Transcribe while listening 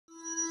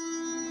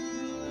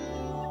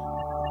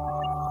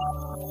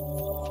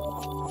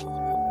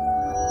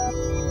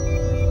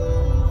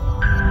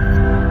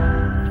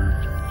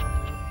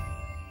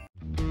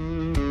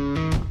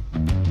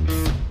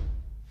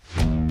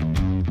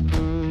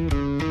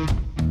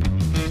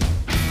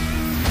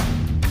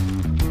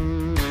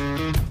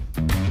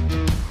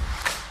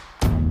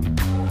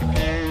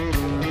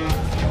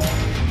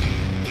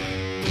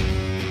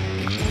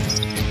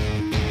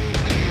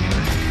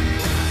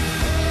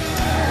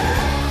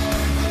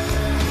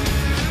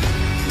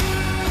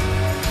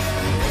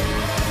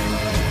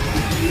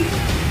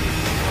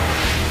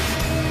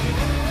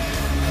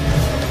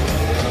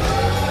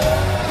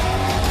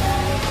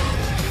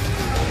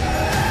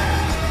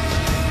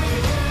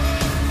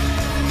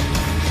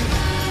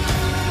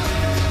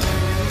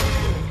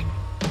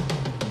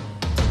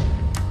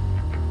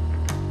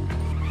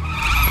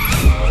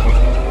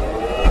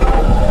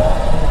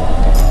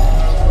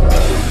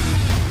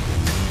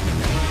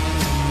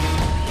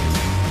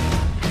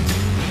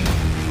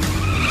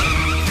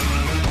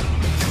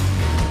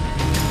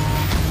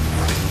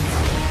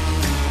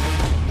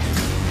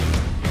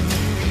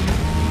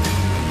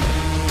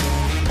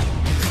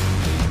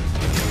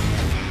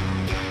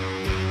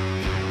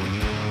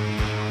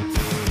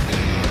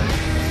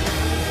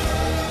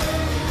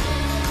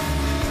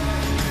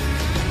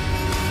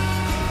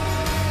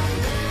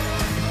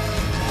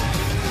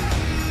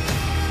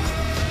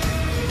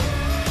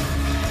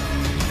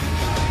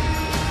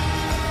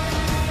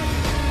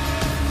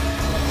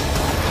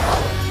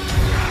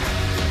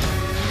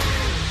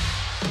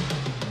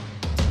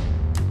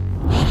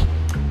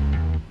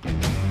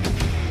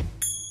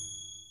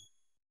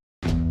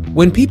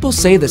When people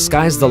say the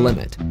sky's the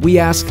limit, we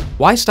ask,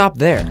 why stop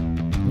there?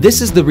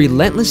 This is the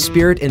relentless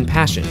spirit and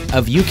passion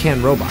of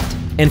UCAN Robot,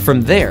 and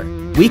from there,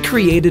 we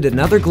created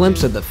another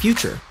glimpse of the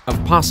future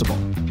of possible.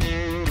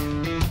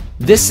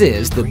 This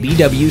is the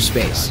BW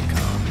Space,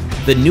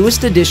 the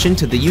newest addition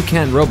to the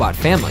UCAN Robot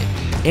family,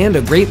 and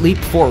a great leap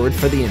forward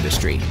for the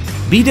industry.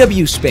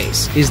 BW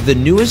Space is the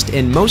newest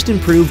and most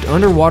improved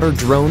underwater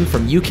drone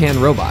from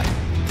UCAN Robot,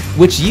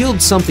 which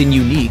yields something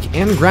unique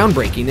and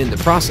groundbreaking in the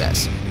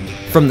process.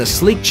 From the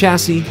sleek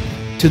chassis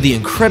to the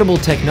incredible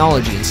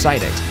technology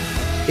inside it,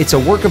 it's a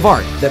work of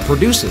art that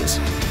produces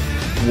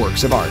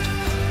works of art.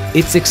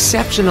 It's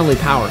exceptionally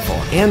powerful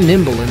and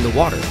nimble in the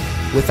water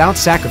without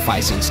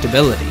sacrificing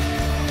stability.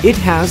 It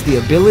has the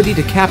ability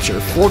to capture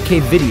 4K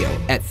video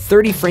at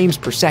 30 frames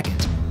per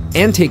second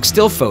and take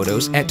still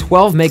photos at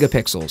 12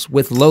 megapixels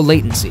with low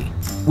latency.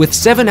 With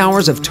 7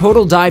 hours of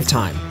total dive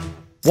time,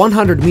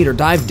 100-meter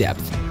dive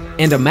depth,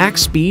 and a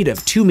max speed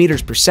of 2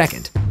 meters per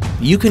second,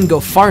 you can go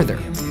farther,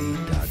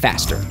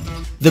 faster.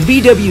 The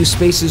BW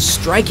Space's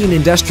striking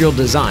industrial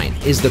design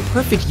is the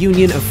perfect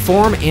union of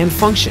form and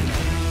function.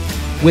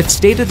 With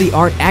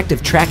state-of-the-art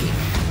active tracking,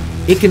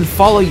 it can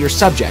follow your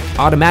subject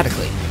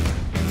automatically.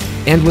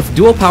 And with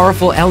dual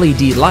powerful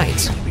LED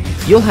lights,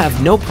 you'll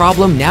have no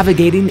problem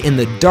navigating in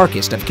the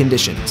darkest of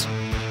conditions.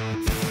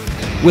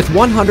 With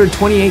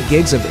 128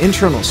 gigs of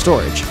internal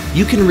storage,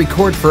 you can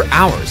record for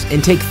hours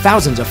and take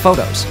thousands of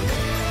photos.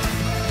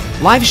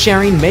 Live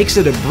sharing makes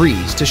it a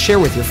breeze to share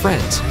with your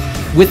friends.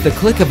 With the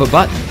click of a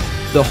button,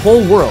 the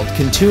whole world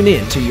can tune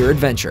in to your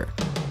adventure.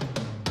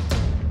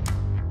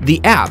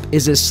 The app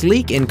is as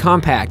sleek and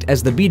compact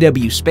as the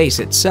BW Space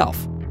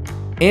itself.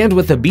 And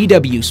with the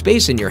BW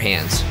Space in your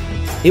hands,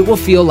 it will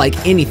feel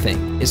like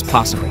anything is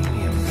possible.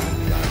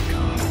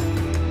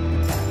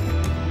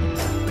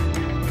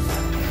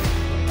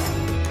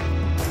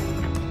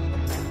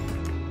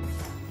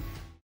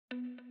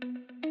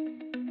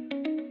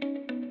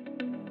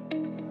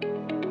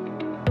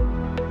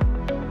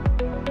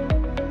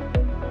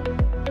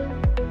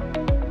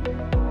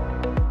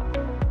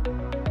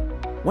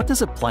 What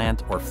does a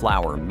plant or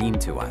flower mean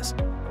to us?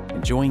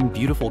 Enjoying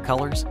beautiful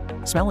colors?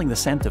 Smelling the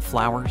scent of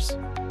flowers?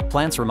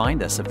 Plants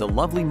remind us of the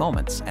lovely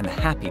moments and the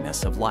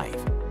happiness of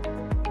life.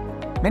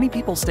 Many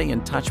people stay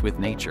in touch with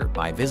nature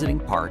by visiting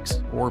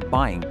parks or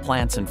buying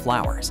plants and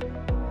flowers.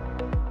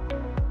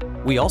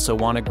 We also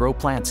want to grow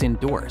plants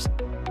indoors.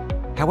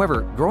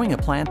 However, growing a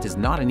plant is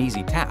not an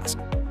easy task.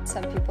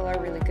 Some people are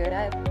really good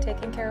at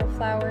taking care of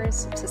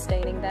flowers,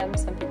 sustaining them.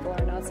 Some people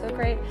are not so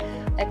great.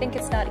 I think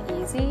it's not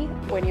easy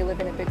when you live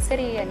in a big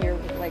city and you're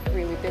like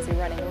really busy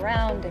running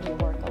around and you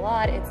work a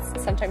lot.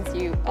 Sometimes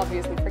you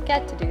obviously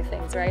forget to do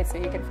things, right? So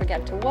you can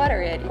forget to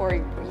water it, or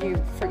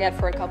you forget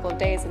for a couple of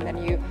days and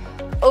then you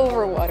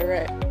overwater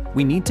it.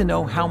 We need to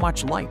know how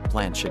much light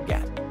plants should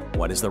get.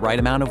 What is the right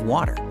amount of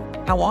water?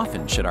 How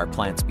often should our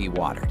plants be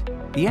watered?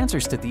 The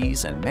answers to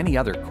these and many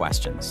other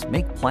questions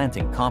make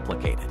planting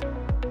complicated.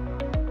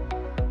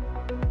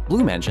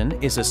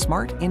 BloomEngine is a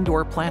smart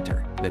indoor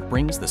planter that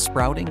brings the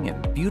sprouting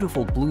and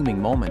beautiful blooming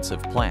moments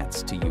of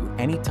plants to you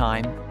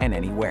anytime and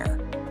anywhere.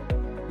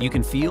 You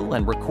can feel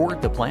and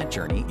record the plant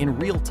journey in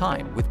real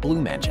time with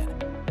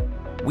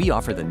BloomEngine. We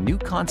offer the new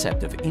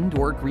concept of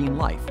indoor green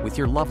life with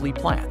your lovely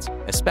plants,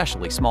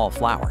 especially small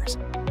flowers.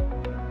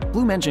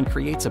 BloomEngine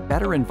creates a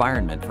better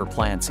environment for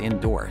plants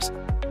indoors.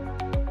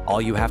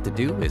 All you have to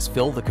do is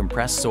fill the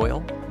compressed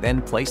soil,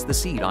 then place the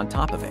seed on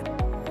top of it.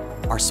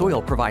 Our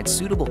soil provides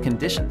suitable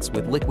conditions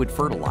with liquid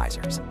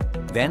fertilizers.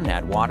 Then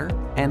add water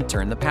and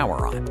turn the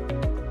power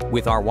on.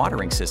 With our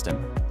watering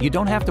system, you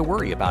don't have to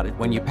worry about it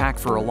when you pack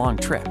for a long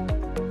trip.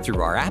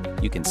 Through our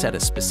app, you can set a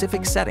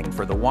specific setting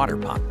for the water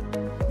pump.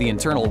 The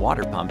internal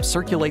water pump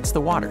circulates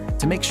the water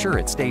to make sure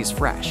it stays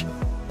fresh.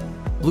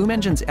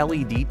 BloomEngine's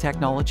LED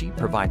technology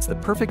provides the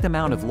perfect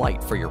amount of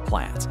light for your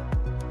plants.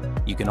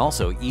 You can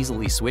also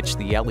easily switch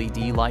the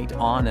LED light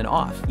on and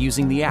off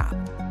using the app.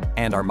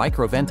 And our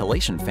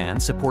microventilation fan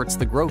supports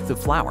the growth of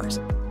flowers.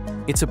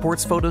 It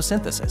supports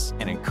photosynthesis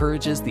and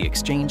encourages the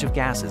exchange of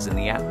gases in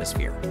the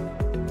atmosphere.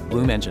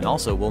 BloomEngine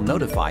also will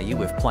notify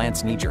you if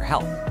plants need your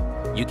help.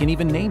 You can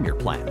even name your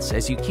plants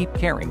as you keep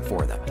caring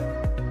for them.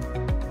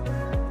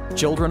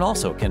 Children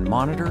also can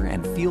monitor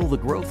and feel the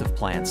growth of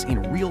plants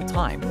in real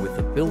time with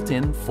the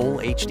built-in full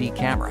HD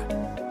camera.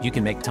 You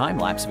can make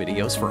time-lapse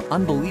videos for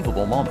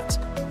unbelievable moments.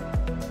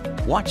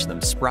 Watch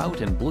them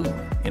sprout and bloom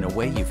in a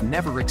way you've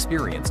never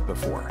experienced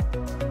before.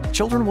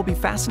 Children will be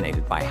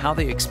fascinated by how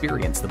they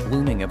experience the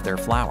blooming of their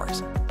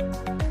flowers.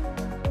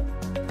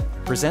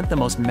 Present the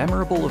most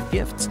memorable of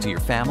gifts to your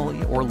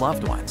family or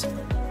loved ones.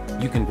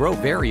 You can grow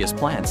various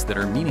plants that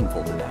are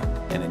meaningful to them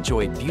and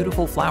enjoy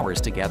beautiful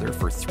flowers together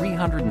for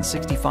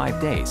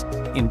 365 days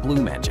in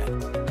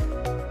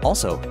BloomEngine.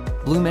 Also,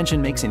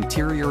 BloomEngine makes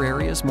interior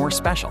areas more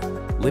special: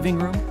 living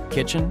room,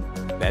 kitchen,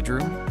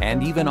 bedroom,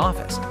 and even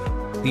office.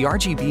 The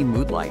RGB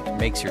mood light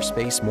makes your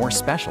space more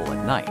special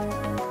at night.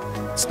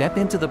 Step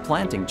into the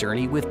planting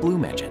journey with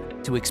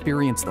BloomEngine to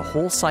experience the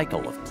whole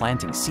cycle of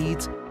planting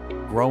seeds,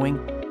 growing,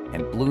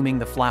 and blooming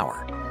the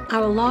flower.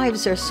 Our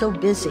lives are so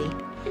busy.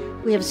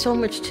 We have so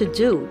much to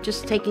do,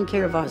 just taking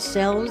care of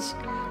ourselves,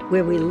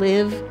 where we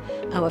live,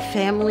 our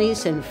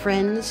families and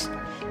friends.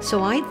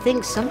 So I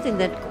think something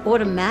that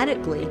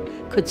automatically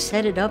could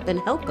set it up and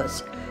help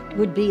us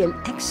would be an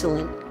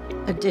excellent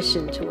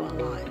addition to our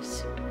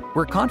lives.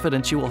 We're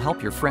confident you will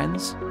help your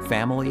friends,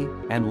 family,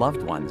 and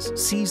loved ones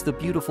seize the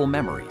beautiful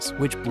memories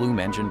which Bloom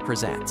Engine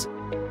presents.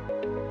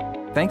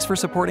 Thanks for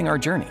supporting our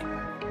journey.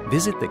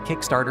 Visit the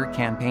Kickstarter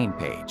campaign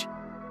page.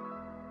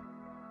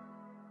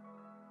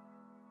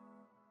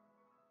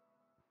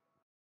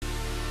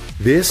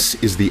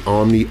 This is the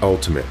Omni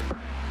Ultimate,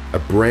 a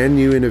brand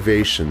new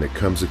innovation that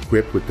comes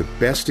equipped with the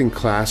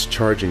best-in-class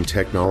charging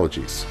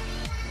technologies.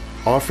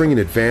 Offering an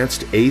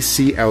advanced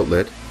AC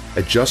outlet,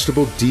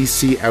 adjustable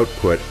DC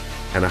output,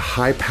 and a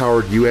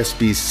high-powered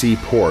USB-C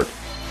port,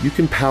 you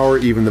can power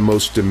even the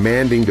most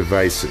demanding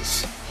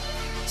devices.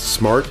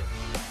 Smart,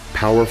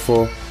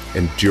 powerful,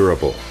 and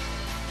durable.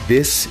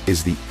 This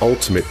is the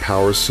ultimate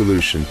power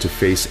solution to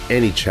face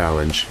any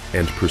challenge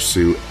and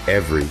pursue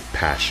every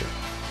passion.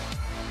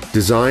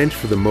 Designed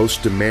for the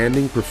most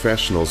demanding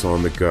professionals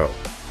on the go.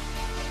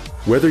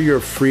 Whether you're a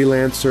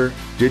freelancer,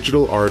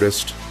 digital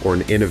artist, or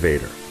an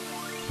innovator,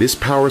 this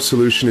power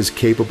solution is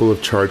capable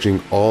of charging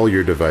all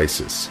your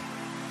devices.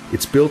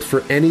 It's built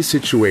for any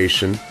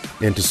situation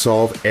and to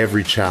solve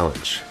every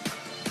challenge.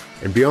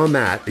 And beyond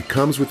that, it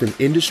comes with an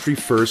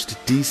industry-first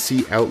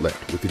DC outlet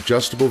with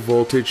adjustable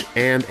voltage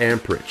and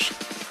amperage,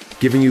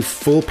 giving you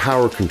full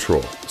power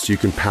control so you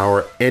can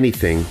power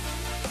anything,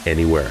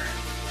 anywhere.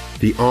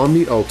 The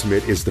Omni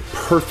Ultimate is the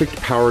perfect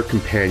power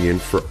companion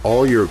for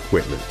all your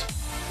equipment,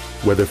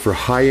 whether for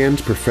high-end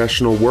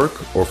professional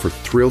work or for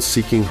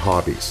thrill-seeking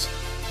hobbies.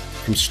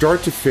 From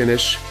start to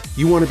finish,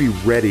 you want to be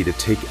ready to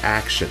take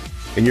action,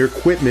 and your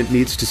equipment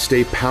needs to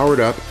stay powered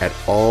up at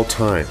all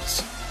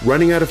times.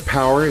 Running out of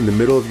power in the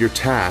middle of your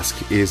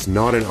task is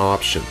not an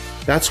option.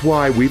 That's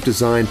why we've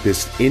designed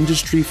this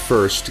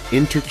industry-first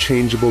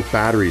interchangeable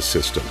battery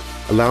system,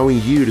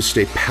 allowing you to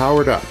stay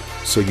powered up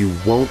so you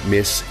won't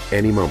miss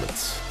any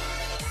moments.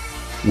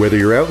 Whether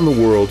you're out in the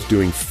world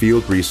doing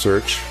field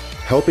research,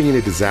 helping in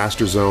a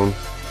disaster zone,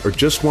 or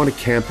just want to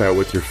camp out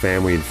with your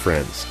family and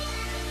friends,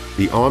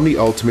 the Omni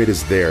Ultimate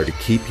is there to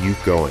keep you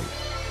going.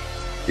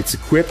 It's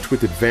equipped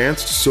with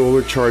advanced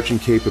solar charging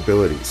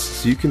capabilities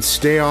so you can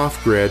stay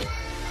off-grid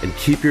and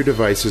keep your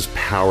devices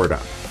powered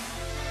up.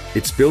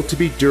 It's built to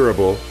be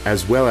durable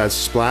as well as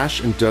splash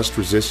and dust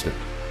resistant.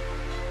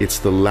 It's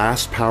the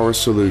last power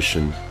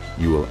solution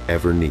you will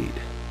ever need.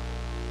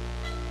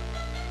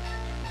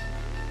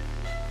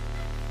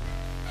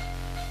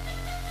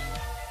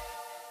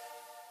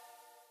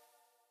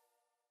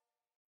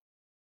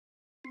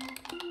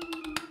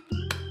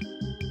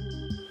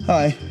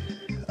 Hi,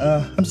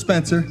 I'm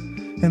Spencer,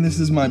 and this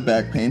is my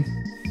back pain.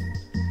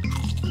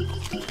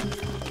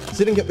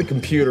 Sitting at the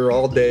computer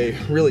all day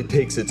really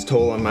takes its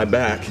toll on my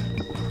back.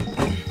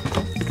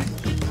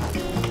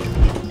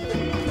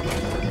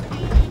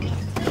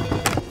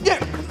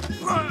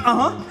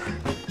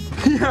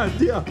 Yeah,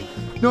 yeah.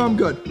 No, I'm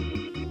good.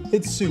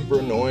 It's super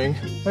annoying.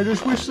 I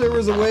just wish there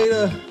was a way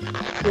to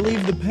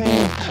relieve the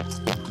pain.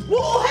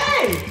 Whoa,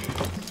 hey!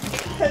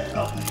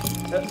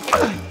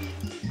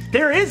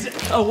 There is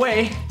a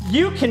way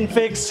you can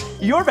fix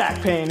your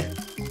back pain.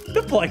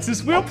 The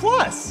Plexus Wheel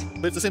Plus.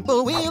 It's a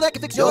simple wheel that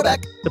can fix your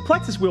back. The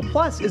Plexus Wheel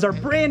Plus is our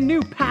brand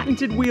new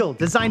patented wheel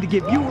designed to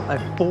give you a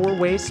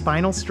 4-way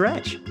spinal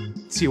stretch.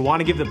 So you want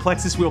to give the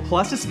Plexus Wheel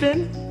Plus a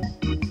spin?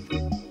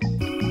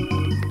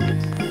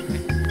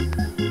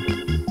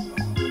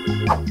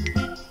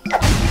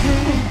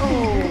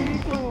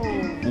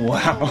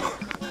 Wow.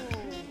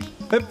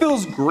 That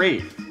feels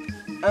great.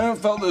 I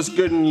haven't felt this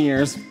good in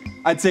years.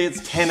 I'd say it's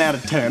 10 out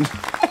of 10.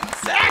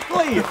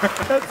 Exactly!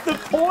 That's the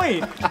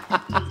point.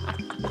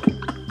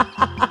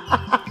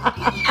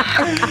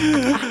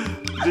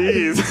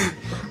 Jeez.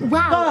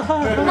 Wow,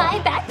 my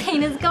back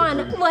pain is gone.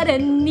 What a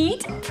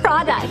neat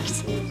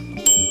product.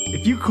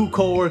 If you cool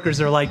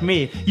coworkers are like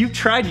me, you've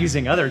tried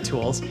using other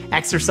tools.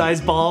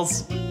 Exercise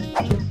balls,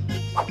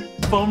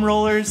 foam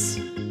rollers.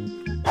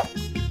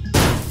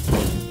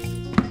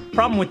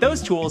 Problem with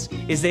those tools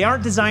is they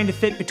aren't designed to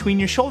fit between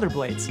your shoulder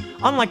blades,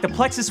 unlike the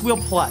Plexus Wheel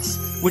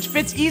Plus, which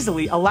fits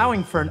easily,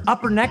 allowing for an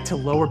upper neck to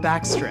lower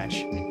back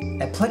stretch.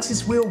 At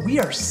Plexus Wheel, we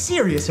are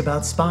serious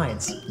about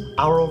spines.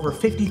 Our over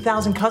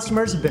 50,000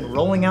 customers have been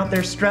rolling out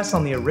their stress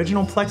on the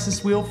original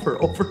Plexus Wheel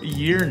for over a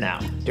year now.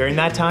 During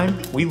that time,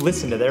 we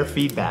listened to their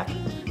feedback.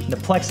 And the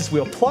Plexus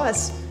Wheel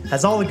Plus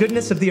has all the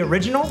goodness of the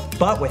original,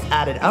 but with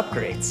added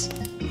upgrades.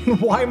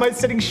 Why am I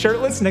sitting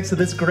shirtless next to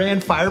this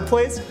grand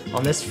fireplace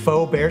on this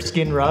faux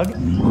bearskin rug?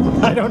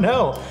 I don't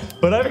know,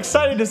 but I'm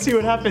excited to see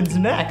what happens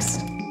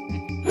next.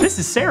 This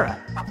is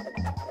Sarah.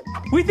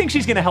 We think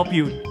she's gonna help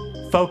you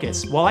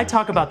focus while I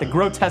talk about the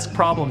grotesque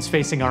problems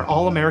facing our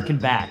all-American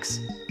backs.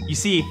 You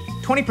see,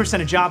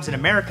 20% of jobs in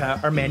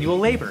America are manual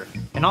labor,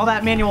 and all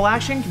that manual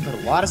action can put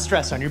a lot of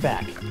stress on your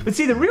back. But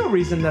see, the real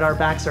reason that our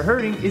backs are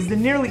hurting is the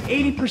nearly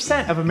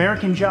 80% of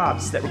American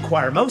jobs that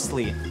require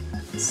mostly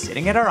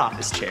sitting at our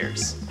office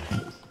chairs.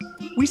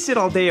 we sit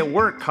all day at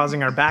work,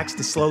 causing our backs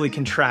to slowly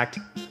contract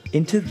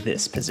into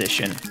this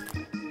position.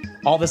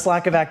 All this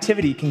lack of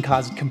activity can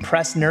cause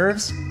compressed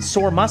nerves,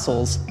 sore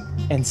muscles,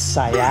 and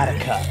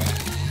sciatica.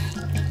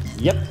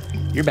 Yep,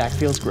 your back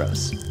feels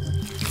gross.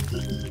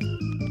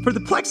 For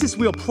the Plexus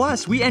Wheel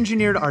Plus, we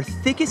engineered our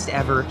thickest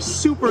ever,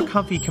 super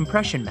comfy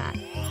compression mat.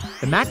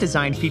 The mat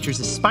design features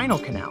a spinal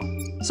canal,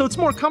 so it's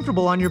more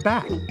comfortable on your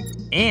back.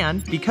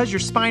 And because your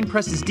spine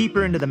presses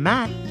deeper into the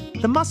mat,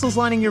 the muscles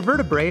lining your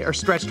vertebrae are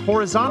stretched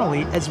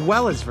horizontally as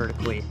well as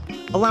vertically,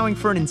 allowing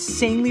for an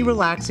insanely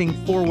relaxing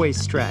four-way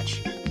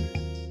stretch.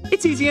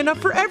 It's easy enough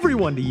for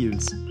everyone to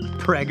use.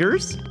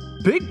 Preggers,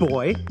 big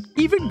boy,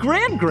 even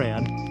grand.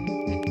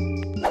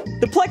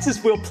 The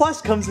Plexus Wheel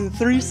Plus comes in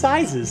 3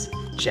 sizes: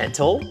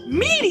 gentle,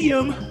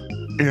 medium,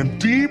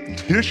 and deep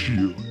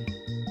tissue.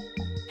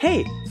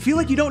 Hey, feel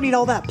like you don't need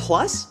all that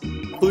plus?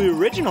 Well, the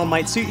original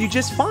might suit you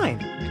just fine.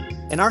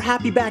 And our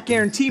happy back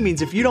guarantee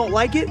means if you don't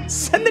like it,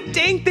 send the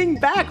dang thing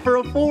back for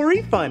a full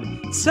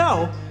refund.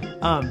 So,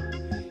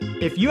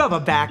 if you have a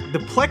back, the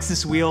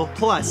Plexus Wheel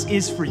Plus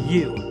is for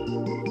you.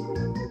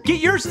 Get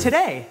yours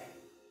today.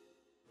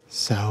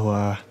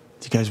 So,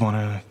 do you guys want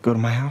to go to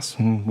my house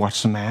and watch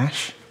some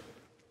MASH?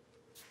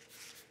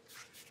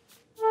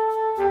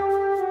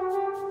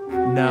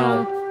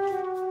 No.